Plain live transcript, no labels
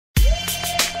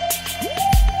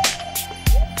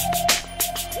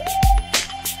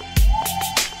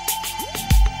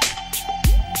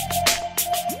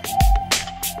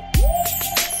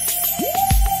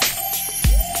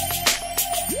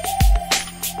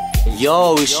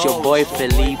Yo, it's your boy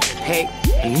Felipe. Hey,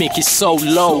 and make it so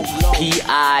low.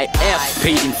 PIF,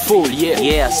 paid in full, yeah.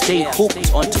 Yeah, stay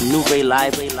hooked onto Nouvelle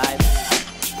Live.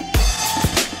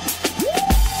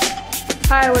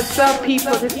 Hi, what's up,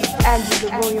 people? This is Angie,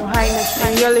 the Royal Highness,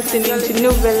 and you're listening to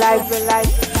Nouvelle Live.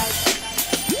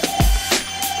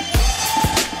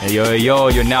 Hey, yo,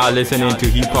 you're now listening to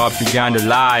Hip Hop Uganda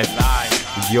Live.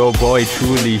 It's your boy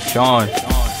truly, SHAWN.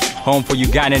 Home for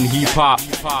Ugandan hip hop,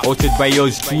 hosted by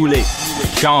yours truly,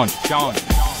 SHAWN.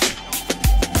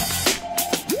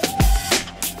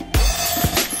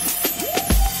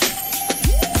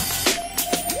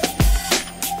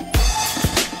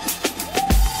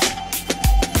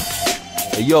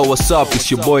 Hey, yo, what's up?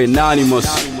 It's your boy Anonymous,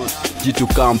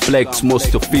 G2 Complex,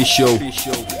 most official,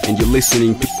 and you're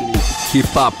listening to Hip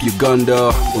Hop Uganda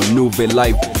on Nouvelle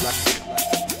Live.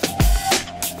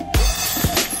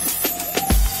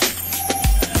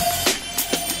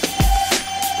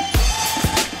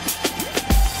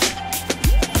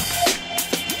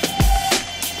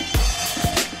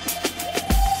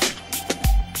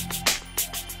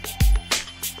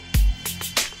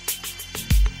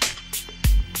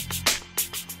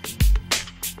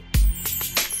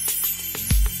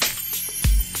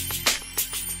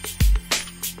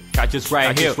 Just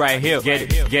right here.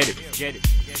 Get it.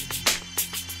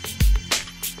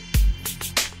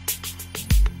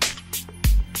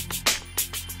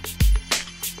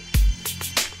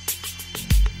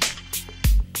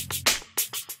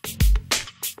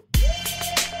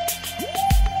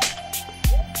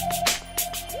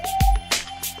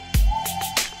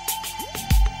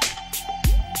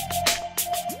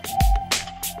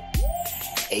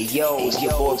 Hey yo, it's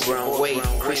your boy Brown Wade,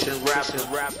 Christian rapper,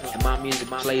 and my music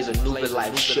plays a Nouvelle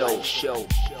Live show.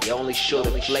 The only show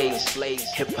that plays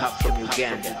hip hop from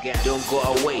Uganda. Don't go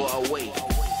away.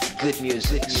 Good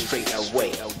music straight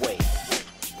away.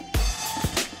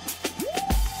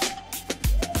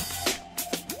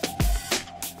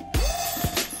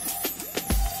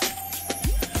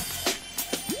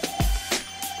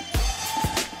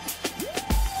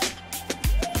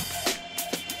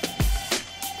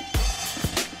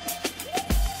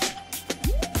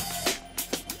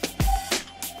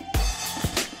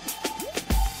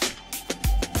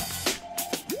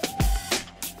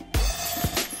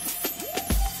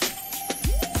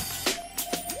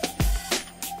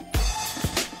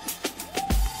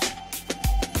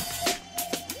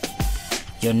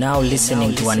 You're now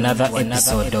listening to another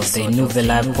episode of the Nouvelle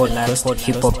Live podcast,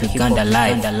 Hip Hop Uganda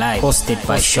Live, hosted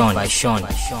by SHAWN.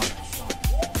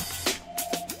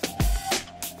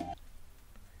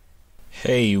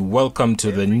 Hey, welcome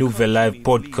to the Nouvelle Live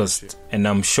podcast, and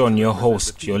I'm SHAWN, your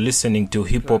host. You're listening to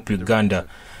Hip Hop Uganda.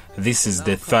 This is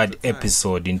the third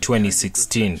episode in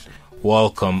 2016.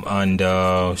 Welcome, and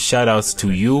shout outs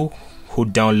to you who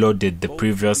downloaded the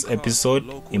previous episode,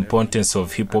 Importance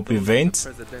of Hip Hop Events.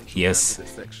 Yes,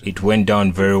 it went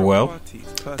down very well.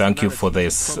 Thank you for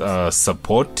this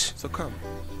support.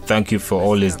 Thank you for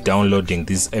always downloading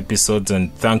these episodes,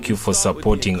 and thank you for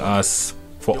supporting us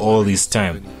for all this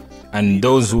time, and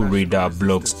those who read our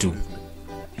blogs too.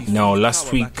 Now,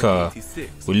 last week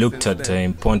we looked at the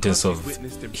importance of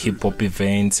hip hop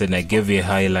events, and I gave a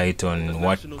highlight on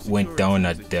what went down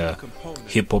at the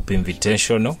Hip Hop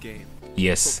Invitational.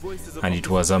 Yes, and it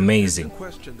was amazing.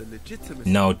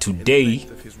 Now today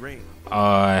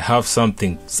I have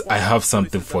something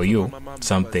for you,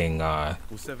 something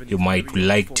you might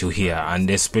like to hear, and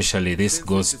especially this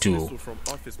goes to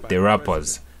the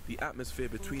rappers. Before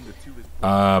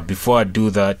I do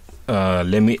that,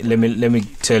 let me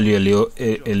tell you a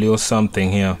little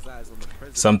something here,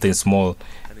 something small.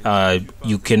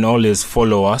 You can always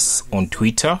follow us on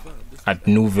Twitter at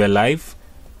Nouvelle Live,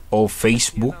 or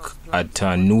Facebook at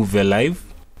Nouvelle Live.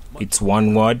 It's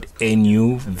one word,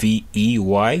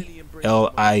 NUVEYLIVE.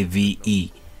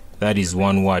 That is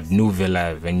one word, Nouvelle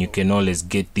Live, and you can always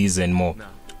get these and more.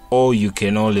 Or you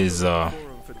can always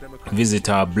visit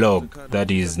our blog,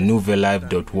 that is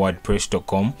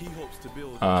nouvellelive.wordpress.com,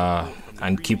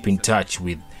 and keep in touch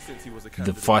with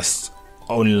the first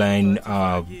online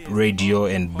radio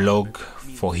and blog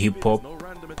for hip hop,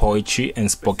 poetry,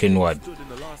 and spoken word.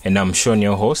 And I'm SHAWN,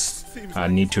 your host. I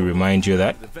need to remind you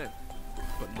that.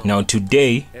 Now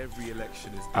today,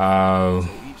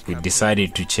 we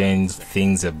decided to change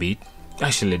things a bit.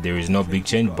 Actually, there is no big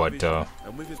change, but I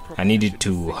needed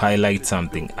to highlight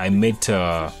something. I met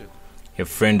a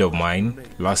friend of mine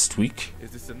last week,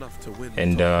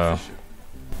 and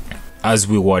as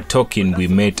we were talking, we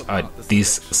met at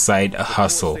this side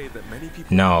hustle.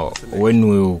 Now, when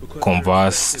we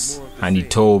conversed, and he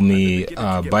told me,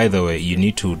 by the way, you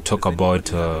need to talk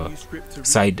about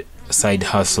side side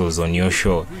hustles on your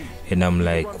show, and I'm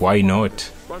like, why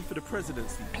not?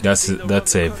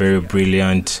 That's a very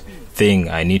brilliant thing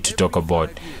I need to talk about.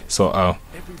 So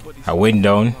I went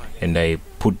down and I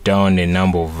put down a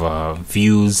number of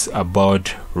views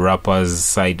about rappers'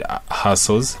 side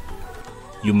hustles.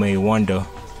 You may wonder,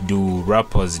 do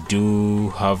rappers do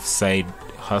have side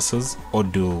hustles, or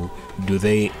do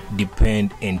they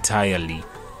depend entirely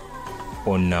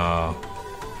on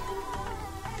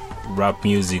rap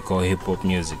music or hip-hop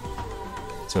music?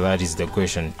 So that is the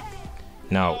question.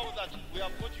 Now,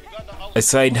 a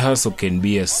side hustle can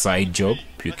be a side job.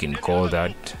 You can call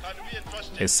that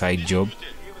a side job,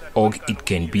 or it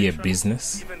can be a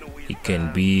business. It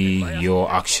can be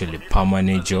your actually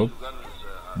permanent job.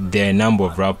 There are a number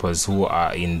of rappers who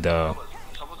are in the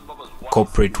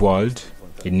corporate world.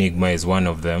 Enigma is one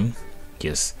of them.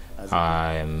 Yes,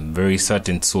 I am very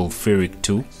certain Sulfuric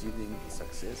too,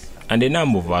 and a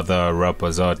number of other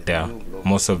rappers out there.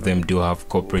 Most of them do have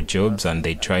corporate jobs, and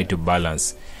they try to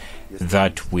balance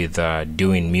that with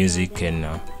doing music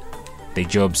and the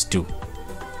jobs too.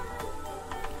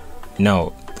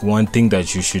 Now, one thing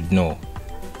that you should know,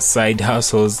 side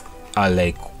hustles are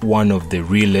like one of the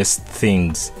realest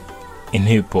things in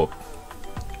hip-hop.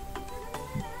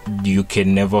 You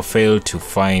can never fail to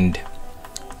find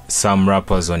some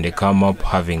rappers on the come up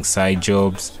having side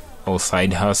jobs or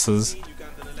side hustles,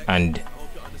 and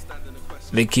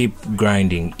they keep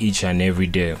grinding each and every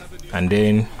day, and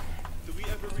then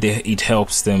it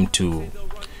helps them to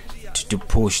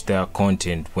push their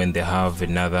content when they have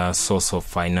another source of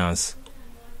finance.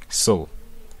 So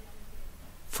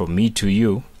from me to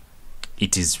you,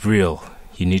 it is real.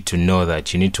 You need to know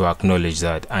that. You need to acknowledge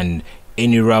that. And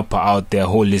any rapper out there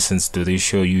who listens to this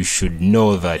show, you should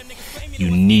know that you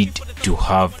need to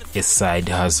have a side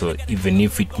hustle, even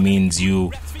if it means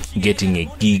you getting a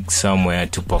gig somewhere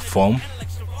to perform.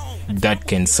 That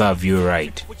can serve you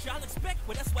right.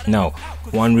 Now,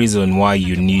 one reason why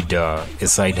you need a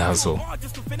side hustle,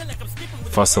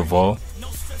 first of all,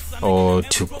 or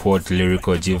to quote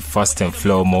Lyrical G, first and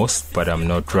foremost, but I'm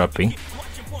not rapping,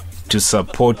 to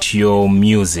support your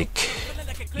music.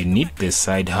 You need the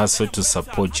side hustle to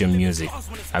support your music.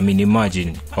 I mean,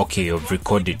 imagine, okay, you've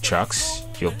recorded tracks,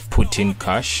 you've put in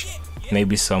cash,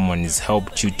 maybe someone has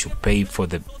helped you to pay for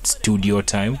the studio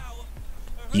time.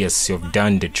 Yes, you've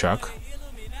done the track.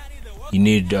 You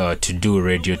need to do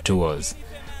radio tours.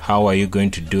 How are you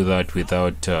going to do that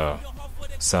without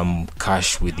some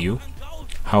cash with you?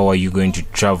 How are you going to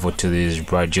travel to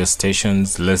these radio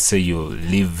stations? Let's say you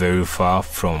live very far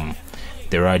from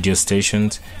the radio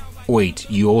stations. Wait,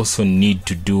 you also need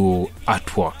to do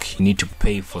artwork. You need to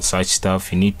pay for such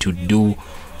stuff. You need to do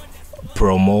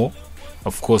promo.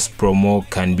 Of course, promo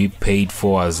can be paid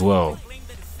for as well.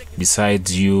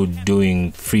 Besides you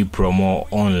doing free promo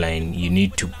online, you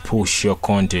need to push your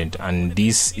content, and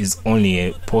this is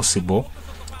only possible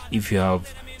if you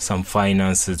have some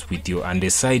finances with you, and the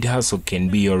side hustle can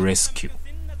be your rescue.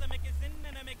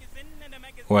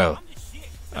 Well,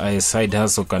 a side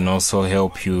hustle can also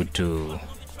help you to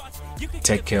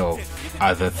take care of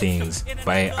other things.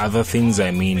 By other things,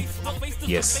 I mean,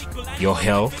 yes, your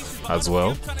health as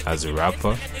well. As a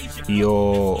rapper,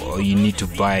 you need to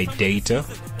buy data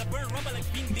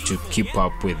to keep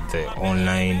up with the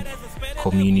online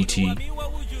community.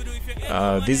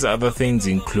 These other things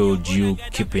include you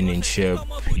keeping in shape.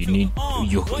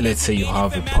 Let's say you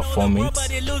have a performance,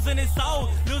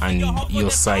 and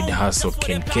your side hustle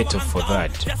can cater for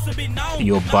that.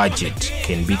 Your budget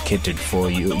can be catered for.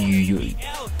 You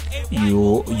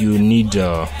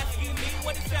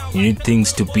need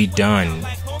things to be done.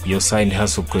 Your side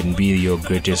hustle can be your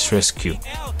greatest rescue,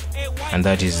 and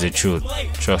that is the truth.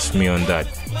 Trust me on that.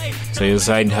 So your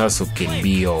side hustle can be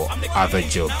your other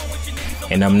job.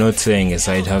 And I'm not saying a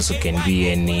side hustle can be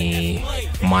any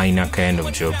minor kind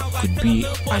of job. It could be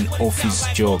an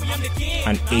office job,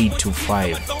 an 8 to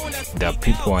 5. There are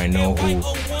people I know who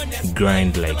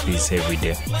grind like this every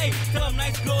day.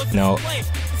 Now,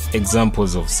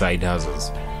 examples of side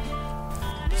hustles.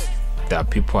 There are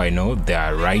people I know, they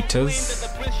are writers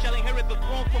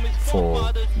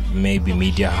for maybe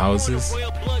media houses.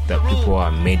 There are people who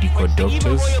are medical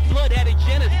doctors,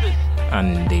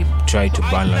 and they try to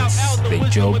balance the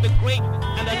job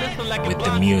with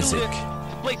the music.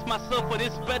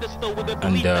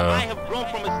 And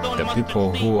the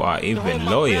people who are even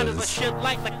lawyers,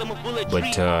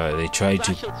 but they try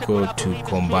to go to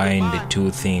combine the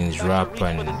two things, rap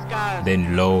and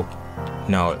then law.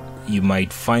 Now, you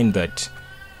might find that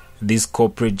these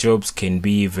corporate jobs can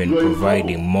be even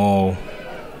providing more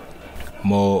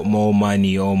more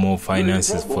money or more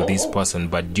finances for this person,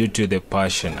 but due to the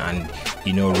passion. And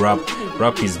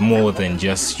rap is more than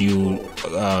just you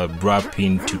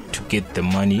rapping to get the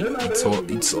money.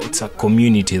 It's a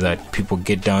community that people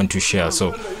get down to share.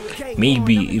 So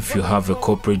maybe if you have a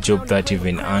corporate job that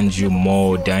even earns you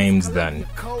more dimes than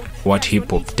what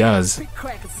hip-hop does,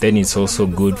 then it's also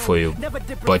good for you.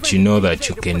 But you know that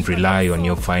you can rely on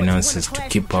your finances to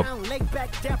keep up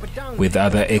with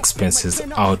other expenses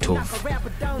out of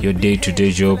your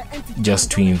day-to-day job, just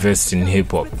to invest in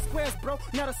hip-hop.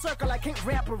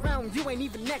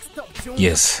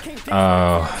 Yes,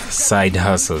 side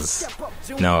hustles.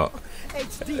 Now,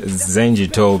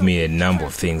 Zenji told me a number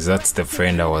of things. That's the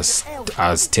friend I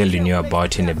was telling you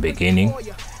about in the beginning.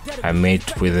 I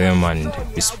met with him and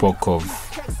we spoke of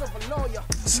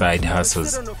side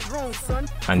hustles,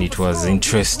 and it was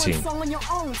interesting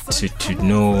to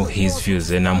know his views,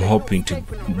 and I'm hoping to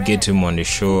get him on the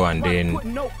show, and then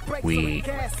we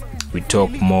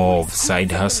talk more of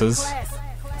side hustles.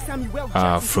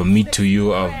 From me to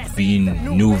you, I've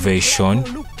been Nouveau SHAWN,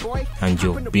 and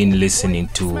you've been listening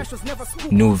to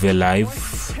Nouveau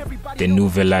Live, the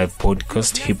Nouveau Live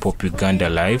podcast, Hip Hop Uganda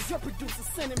Live.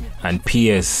 And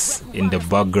PS, in the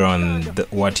background,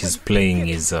 what is playing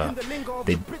is the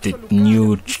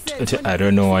new, I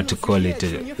don't know what to call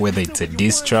it, whether it's a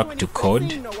diss track to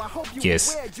Code.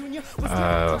 Yes.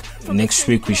 Next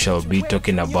week we shall be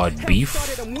talking about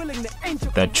beef.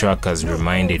 That track has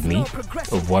reminded me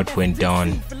of what went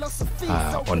down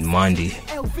on Monday.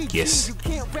 Yes.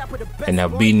 And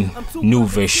I've been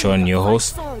Nouveau SHAWN, your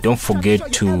host. Don't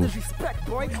forget to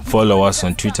follow us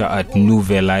on Twitter at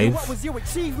Nouveau Live,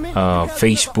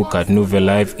 Facebook at Nouveau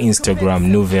Live, Instagram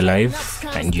Nouveau Live,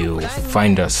 and you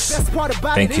find us.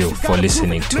 Thank you for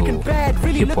listening to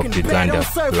Hip Hop Uganda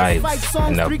Live,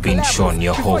 and I've been SHAWN,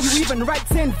 your host.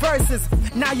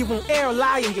 Now you won't air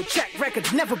lie, and your track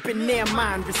record's never been near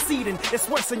mine. Receding, it's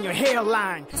worse than your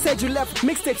hairline. Said you left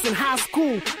mixtapes in high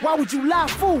school. Why would you lie,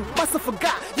 fool? Must have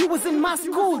forgot you was in my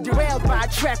school. Derailed by a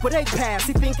track where they passed,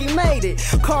 he think he made it.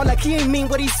 Call like he ain't mean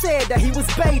what he said, that he was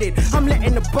baited. I'm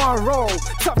letting the bar roll.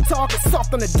 Tough talk is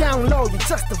soft on the down low. You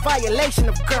just a violation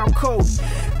of girl code.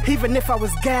 Even if I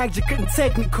was gagged, you couldn't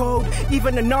take me cold.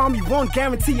 Even an army won't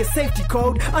guarantee your safety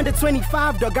code. Under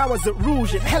 25, dog, I was at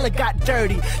Rouge. It hella got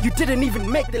dirty. You didn't even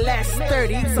make the last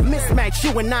 30. It's a mismatch,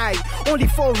 you and I. Only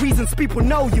 4 reasons people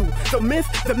know you. The myth,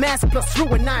 the mask, plus you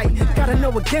and I. Gotta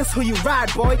know against who you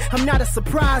ride, boy. I'm not a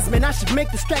surprise, man. I should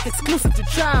make this track exclusive to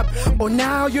Tribe. Or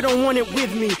now you don't want it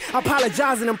with me.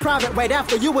 Apologizing in private right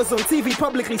after you was on TV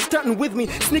publicly stunting with me.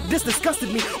 Sneak this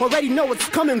disgusted me. Already know what's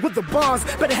coming with the bars.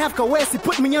 Better have coercive,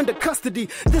 put me under custody.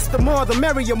 This the more the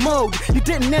merrier mode. You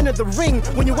didn't enter the ring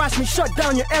when you watched me shut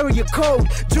down your area code.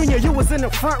 Junior, you was in the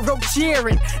front row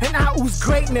cheering, and I ooze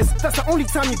greatness. That's the only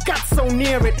time you got so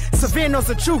near it. Severe knows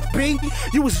the truth, B.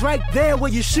 You was right there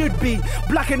where you should be,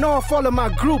 blocking off all of my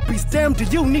groupies. Damn, do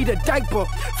you need a diaper?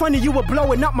 Funny you were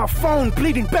blowing up my phone,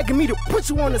 bleeding, begging me to put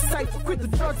you on the site. Quit the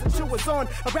drugs that you was on.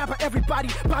 A rapper, everybody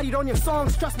bodied on your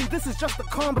songs. Trust me, this is just the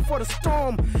calm before the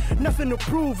storm. Nothing to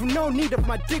prove, no need of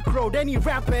my dick road. Any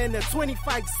rapper in a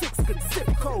 25-6 could zip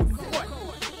code. What?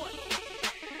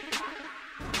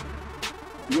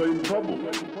 You're in trouble.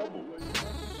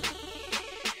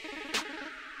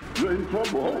 You're in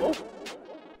trouble.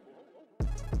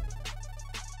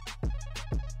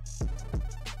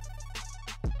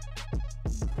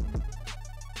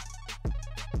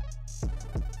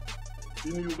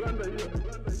 In Uganda,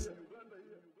 yeah.